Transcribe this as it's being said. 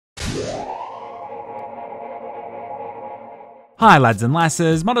Hi lads and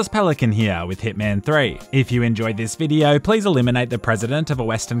lasses, Modest Pelican here with Hitman 3. If you enjoyed this video, please eliminate the president of a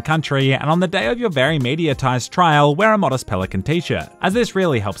western country, and on the day of your very mediatized trial, wear a Modest Pelican t-shirt, as this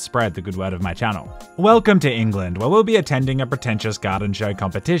really helps spread the good word of my channel. Welcome to England, where we'll be attending a pretentious garden show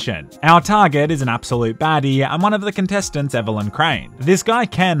competition. Our target is an absolute baddie and one of the contestants, Evelyn Crane. This guy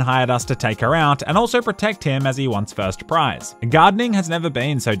Ken hired us to take her out and also protect him as he wants first prize. Gardening has never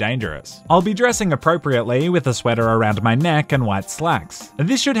been so dangerous. I'll be dressing appropriately with a sweater around my neck and white slacks.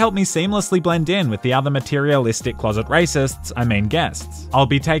 This should help me seamlessly blend in with the other materialistic closet racists, guests. I'll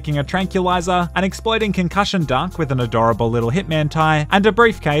be taking a tranquilizer, an exploding concussion duck with an adorable little Hitman tie, and a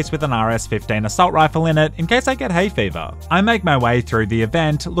briefcase with an RS-15 assault rifle in it in case I get hay fever. I make my way through the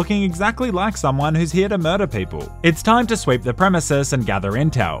event looking exactly like someone who's here to murder people. It's time to sweep the premises and gather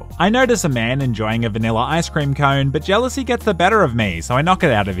intel. I notice a man enjoying a vanilla ice cream cone, but jealousy gets the better of me, so I knock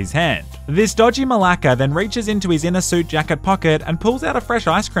it out of his hand. This dodgy malacca then reaches into his inner suit jacket pocket and pulls out a fresh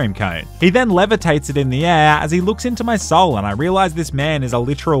ice cream cone. He then levitates it in the air as he looks into my soul, and I realize this man is a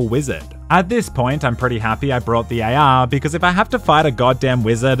literal wizard. At this point, I'm pretty happy I brought the AR, because if I have to fight a goddamn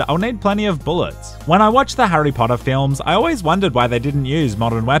wizard, I'll need plenty of bullets. When I watch the Harry Potter films, I always wondered why they didn't use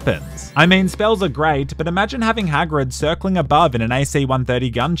modern weapons. Spells are great, but imagine having Hagrid circling above in an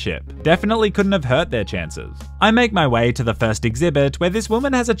AC-130 gunship. Definitely couldn't have hurt their chances. I make my way to the first exhibit, where this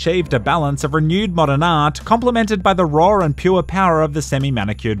woman has achieved a balance of renewed modern art, complemented by the raw and pure power of the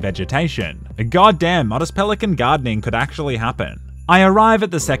semi-manicured vegetation. Goddamn, Modest Pelican gardening could actually happen. I arrive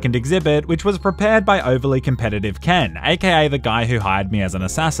at the second exhibit, which was prepared by overly competitive Ken, aka the guy who hired me as an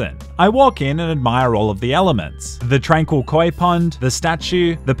assassin. I walk in and admire all of the elements. The tranquil koi pond, the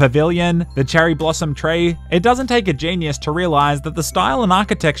statue, the pavilion, the cherry blossom tree. It doesn't take a genius to realize that the style and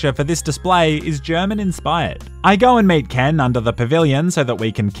architecture for this display is German inspired. I go and meet Ken under the pavilion so that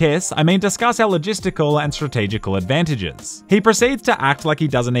we can kiss, discuss our logistical and strategical advantages. He proceeds to act like he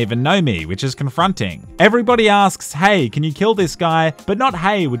doesn't even know me, which is confronting. Everybody asks, hey, can you kill this guy? But not,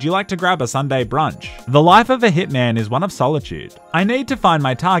 hey, would you like to grab a Sunday brunch? The life of a hitman is one of solitude. I need to find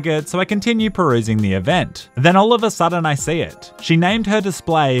my target, so I continue perusing the event. Then all of a sudden I see it. She named her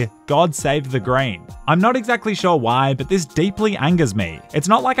display, God Save the Green. I'm not exactly sure why, but this deeply angers me. It's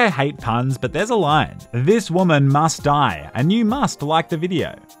not like I hate puns, but there's a line. This woman must die, and you must like the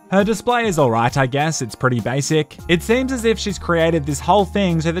video. Her display is alright, I guess, it's pretty basic. It seems as if she's created this whole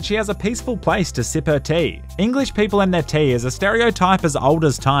thing so that she has a peaceful place to sip her tea. English people and their tea is a stereotype as old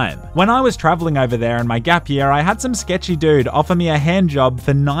as time. When I was traveling over there in my gap year, I had some sketchy dude offer me a hand job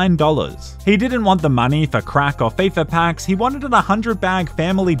for $9. He didn't want the money for crack or FIFA packs, he wanted an 100-bag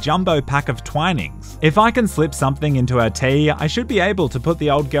family jumbo pack of Twinings. If I can slip something into her tea, I should be able to put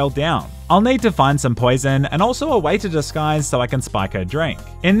the old girl down. I'll need to find some poison and also a way to disguise so I can spike her drink.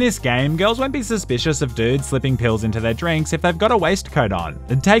 In this game, girls won't be suspicious of dudes slipping pills into their drinks if they've got a waistcoat on.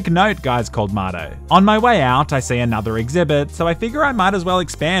 And take note, guys called Mardo. On my way out, I see another exhibit, so I figure I might as well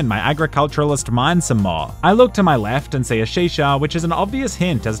expand my agriculturalist mind some more. I look to my left and see a shisha, which is an obvious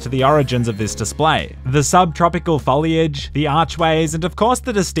hint as to the origins of this display. The subtropical foliage, the archways, and of course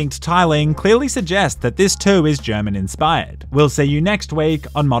the distinct tiling clearly suggest that this too is German inspired. We'll see you next week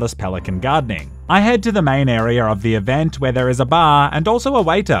on Modest Pelican Gardening. I head to the main area of the event where there is a bar and also a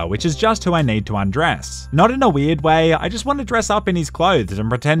waiter, which is just who I need to undress. Not in a weird way, I just want to dress up in his clothes and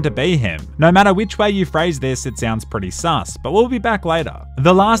pretend to be him. No matter which way you phrase this, it sounds pretty sus, but we'll be back later.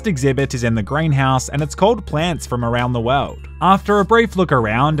 The last exhibit is in the greenhouse and it's called Plants from Around the World. After a brief look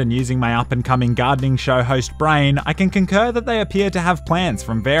around and using my up-and-coming gardening show host brain, I can concur that they appear to have plants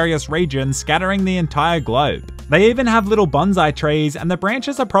from various regions scattering the entire globe. They even have little bonsai trees, and the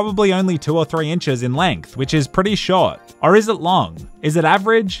branches are probably only 2 or 3 inches in length, which is pretty short. Or is it long? Is it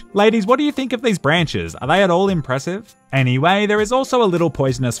average? Ladies, what do you think of these branches? Are they at all impressive? Anyway, there is also a little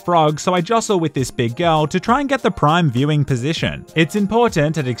poisonous frog, so I jostle with this big girl to try and get the prime viewing position. It's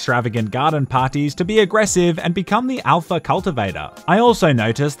important at extravagant garden parties to be aggressive and become the alpha cultivator. I also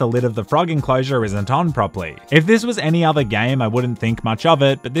notice the lid of the frog enclosure isn't on properly. If this was any other game, I wouldn't think much of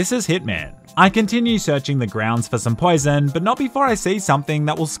it, but this is Hitman. I continue searching the grounds for some poison, but not before I see something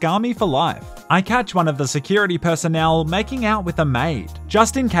that will scar me for life. I catch one of the security personnel making out with a maid.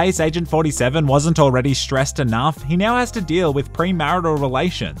 Just in case Agent 47 wasn't already stressed enough, he now has to deal with premarital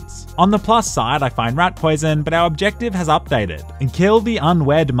relations. On the plus side, I find rat poison, but our objective has updated. Kill the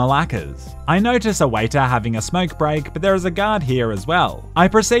unwed malaccas. I notice a waiter having a smoke break, but there is a guard here as well. I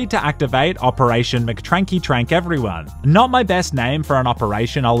proceed to activate Operation McTranky Trank Everyone. Not my best name for an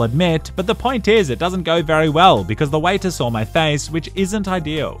operation, I'll admit, but the point is it doesn't go very well because the waiter saw my face, which isn't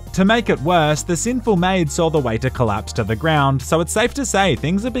ideal. To make it worse, the sinful maid saw the waiter collapse to the ground, so it's safe to say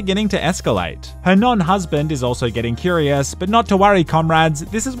things are beginning to escalate. Her non-husband is also getting curious curious, but not to worry comrades,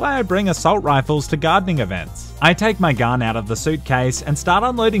 this is why I bring assault rifles to gardening events. I take my gun out of the suitcase and start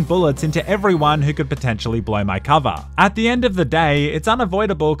unloading bullets into everyone who could potentially blow my cover. At the end of the day, it's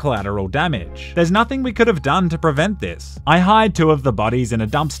unavoidable collateral damage. There's nothing we could have done to prevent this. I hide 2 of the bodies in a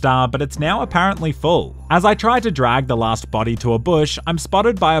dumpster, but it's now apparently full. As I try to drag the last body to a bush, I'm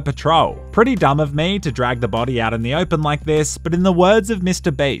spotted by a patrol. Pretty dumb of me to drag the body out in the open like this, but in the words of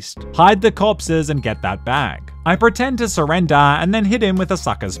Mr. Beast, hide the corpses and get that bag. I pretend to surrender and then hit him with a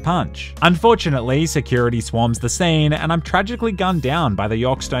sucker's punch. Unfortunately, security swarms the scene and I'm tragically gunned down by the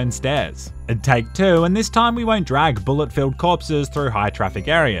Yorkstone stairs. Take 2, and this time we won't drag bullet-filled corpses through high-traffic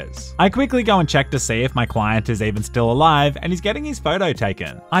areas. I quickly go and check to see if my client is even still alive and he's getting his photo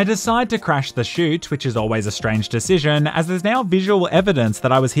taken. I decide to crash the shoot, which is always a strange decision as there's now visual evidence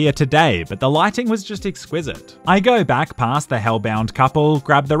that I was here today, but the lighting was just exquisite. I go back past the hellbound couple,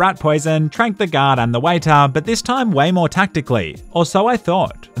 grab the rat poison, trank the guard and the waiter, but this time way more tactically, or so I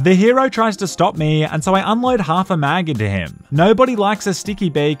thought. The hero tries to stop me, and so I unload half a mag into him. Nobody likes a sticky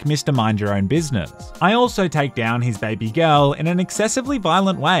beak, Mr. Mind Your Own business. I also take down his baby girl in an excessively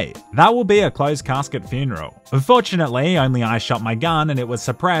violent way. That will be a closed casket funeral. Fortunately, only I shot my gun and it was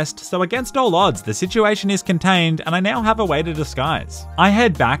suppressed, so against all odds, the situation is contained and I now have a way to disguise. I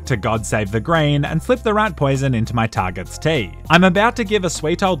head back to God Save the Green and slip the rat poison into my target's tea. I'm about to give a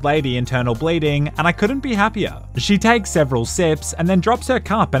sweet old lady internal bleeding and I couldn't be happier. She takes several sips and then drops her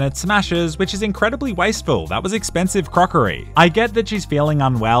cup and it smashes, which is incredibly wasteful. That was expensive crockery. I get that she's feeling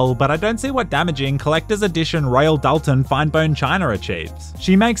unwell, but I don't see what damaging Collector's Edition Royal Dalton Fine Bone China achieves.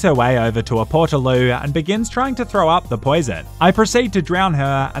 She makes her way over to a portaloo and begins trying to throw up the poison. I proceed to drown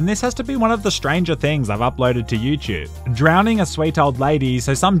her, and this has to be one of the stranger things I've uploaded to YouTube. Drowning a sweet old lady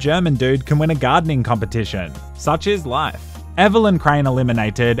so some German dude can win a gardening competition. Such is life. Evelyn Crane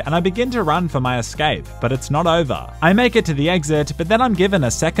eliminated, and I begin to run for my escape, but it's not over. I make it to the exit, but then I'm given a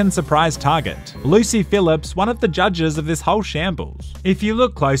second surprise target. Lucy Phillips, one of the judges of this whole shambles. If you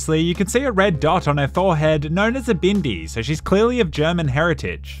look closely, you can see a red dot on her forehead known as a bindi, so she's clearly of German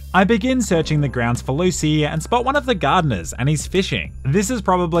heritage. I begin searching the grounds for Lucy and spot one of the gardeners, and he's fishing. This is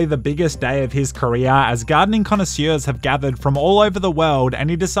probably the biggest day of his career as gardening connoisseurs have gathered from all over the world, and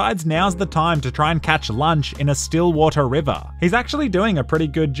he decides now's the time to try and catch lunch in a still water river. He's actually doing a pretty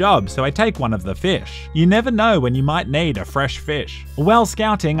good job, so I take one of the fish. You never know when you might need a fresh fish. While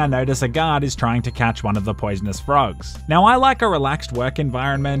scouting, I notice a guard is trying to catch one of the poisonous frogs. Now I like a relaxed work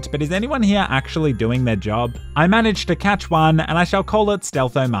environment, but is anyone here actually doing their job? I managed to catch one, and I shall call it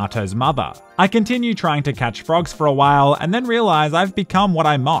Stealth-O-Mato's mother. I continue trying to catch frogs for a while and then realize I've become what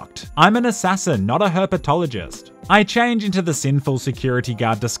I mocked. I'm an assassin, not a herpetologist. I change into the sinful security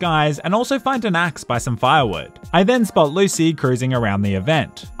guard disguise and also find an axe by some firewood. I then spot Lucy cruising around the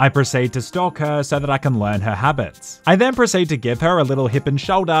event. I proceed to stalk her so that I can learn her habits. I then proceed to give her a little hip and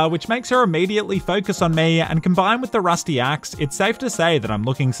shoulder, which makes her immediately focus on me, and combined with the rusty axe, it's safe to say that I'm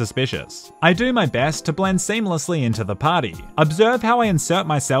looking suspicious. I do my best to blend seamlessly into the party. Observe how I insert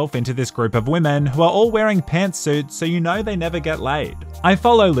myself into this group of women who are all wearing pantsuits, so you know they never get laid. I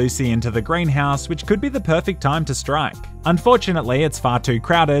follow Lucy into the greenhouse, which could be the perfect time to strike. Unfortunately, it's far too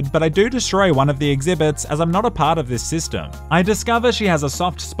crowded, but I do destroy one of the exhibits as I'm not a part of this system. I discover she has a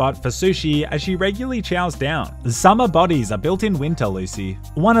soft spot for sushi as she regularly chows down. Summer bodies are built in winter, Lucy.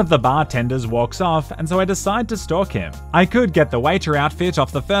 One of the bartenders walks off, and so I decide to stalk him. I could get the waiter outfit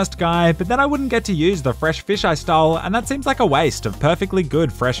off the first guy, but then I wouldn't get to use the fresh fish I stole, and that seems like a waste of perfectly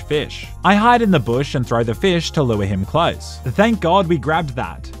good fresh fish. I hide in the bush and throw the fish to lure him close. Thank God we grabbed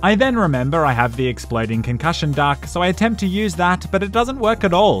that. I then remember I have the exploding concussion duck, so I attempt to use that, but it doesn't work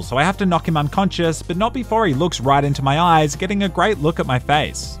at all, so I have to knock him unconscious, but not before he looks right into my eyes, getting a great look at my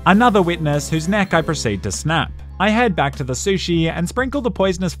face. Another witness whose neck I proceed to snap. I head back to the sushi and sprinkle the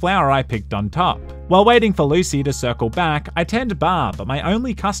poisonous flower I picked on top. While waiting for Lucy to circle back, I tend bar, but my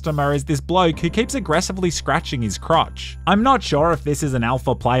only customer is this bloke who keeps aggressively scratching his crotch. I'm not sure if this is an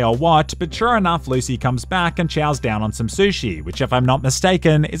alpha play or what, but sure enough, Lucy comes back and chows down on some sushi, which if I'm not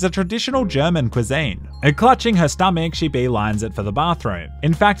mistaken, is a traditional German cuisine. Clutching her stomach, she beelines it for the bathroom.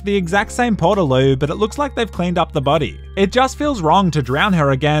 In fact, the exact same portaloo, but it looks like they've cleaned up the body. It just feels wrong to drown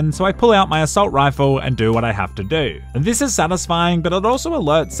her again, so I pull out my assault rifle and do what I have to do. This is satisfying, but it also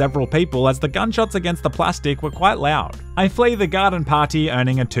alerts several people as the gunshots are against the plastic were quite loud. I flee the garden party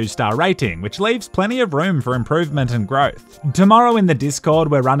earning a 2-star rating, which leaves plenty of room for improvement and growth. Tomorrow in the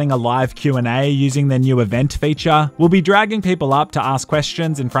Discord, we're running a live Q&A using the new event feature. We'll be dragging people up to ask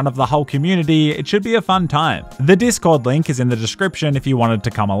questions in front of the whole community. It should be a fun time. The Discord link is in the description if you wanted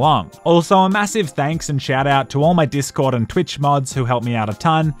to come along. Also, a massive thanks and shout out to all my Discord and Twitch mods who helped me out a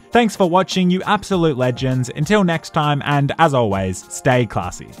ton. Thanks for watching, you absolute legends. Until next time, and as always, stay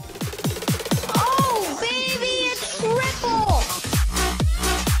classy.